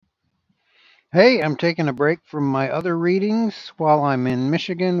Hey, I'm taking a break from my other readings while I'm in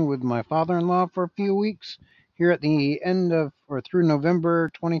Michigan with my father in law for a few weeks here at the end of or through November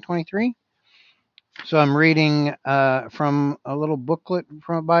 2023. So I'm reading from a little booklet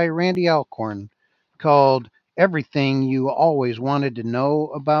by Randy Alcorn called Everything You Always Wanted to Know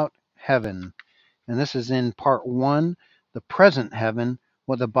About Heaven. And this is in part one, The Present Heaven,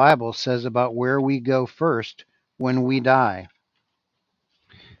 what the Bible says about where we go first when we die.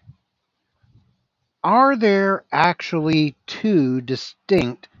 Are there actually two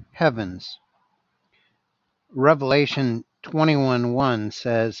distinct heavens? Revelation 21:1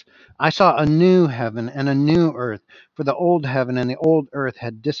 says, I saw a new heaven and a new earth, for the old heaven and the old earth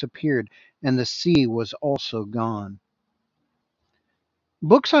had disappeared, and the sea was also gone.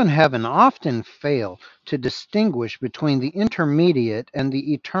 Books on heaven often fail to distinguish between the intermediate and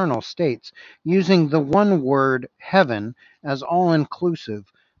the eternal states, using the one word heaven as all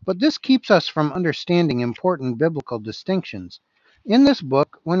inclusive, but this keeps us from understanding important biblical distinctions. In this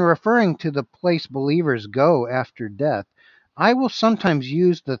book, when referring to the place believers go after death, I will sometimes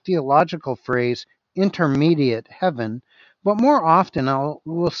use the theological phrase intermediate heaven, but more often I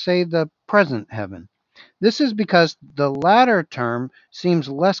will say the present heaven. This is because the latter term seems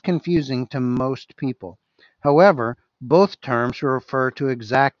less confusing to most people. However, both terms refer to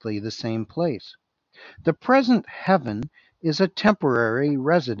exactly the same place. The present heaven is a temporary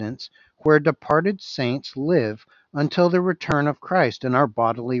residence where departed saints live until the return of Christ and our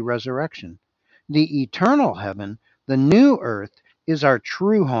bodily resurrection. The eternal heaven, the new earth, is our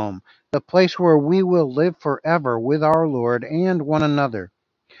true home, the place where we will live forever with our Lord and one another.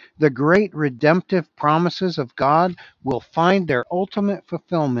 The great redemptive promises of God will find their ultimate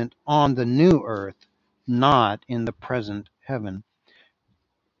fulfillment on the new earth, not in the present heaven.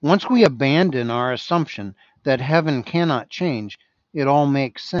 Once we abandon our assumption that heaven cannot change, it all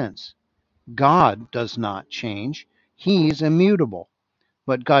makes sense. God does not change, He's immutable.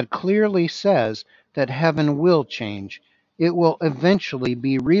 But God clearly says that heaven will change. It will eventually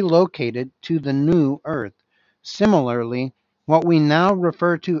be relocated to the new earth. Similarly, what we now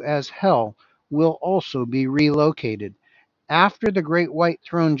refer to as hell will also be relocated. After the great white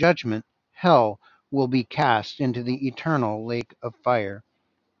throne judgment, hell will be cast into the eternal lake of fire.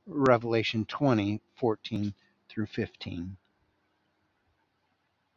 Revelation 20:14 through 15.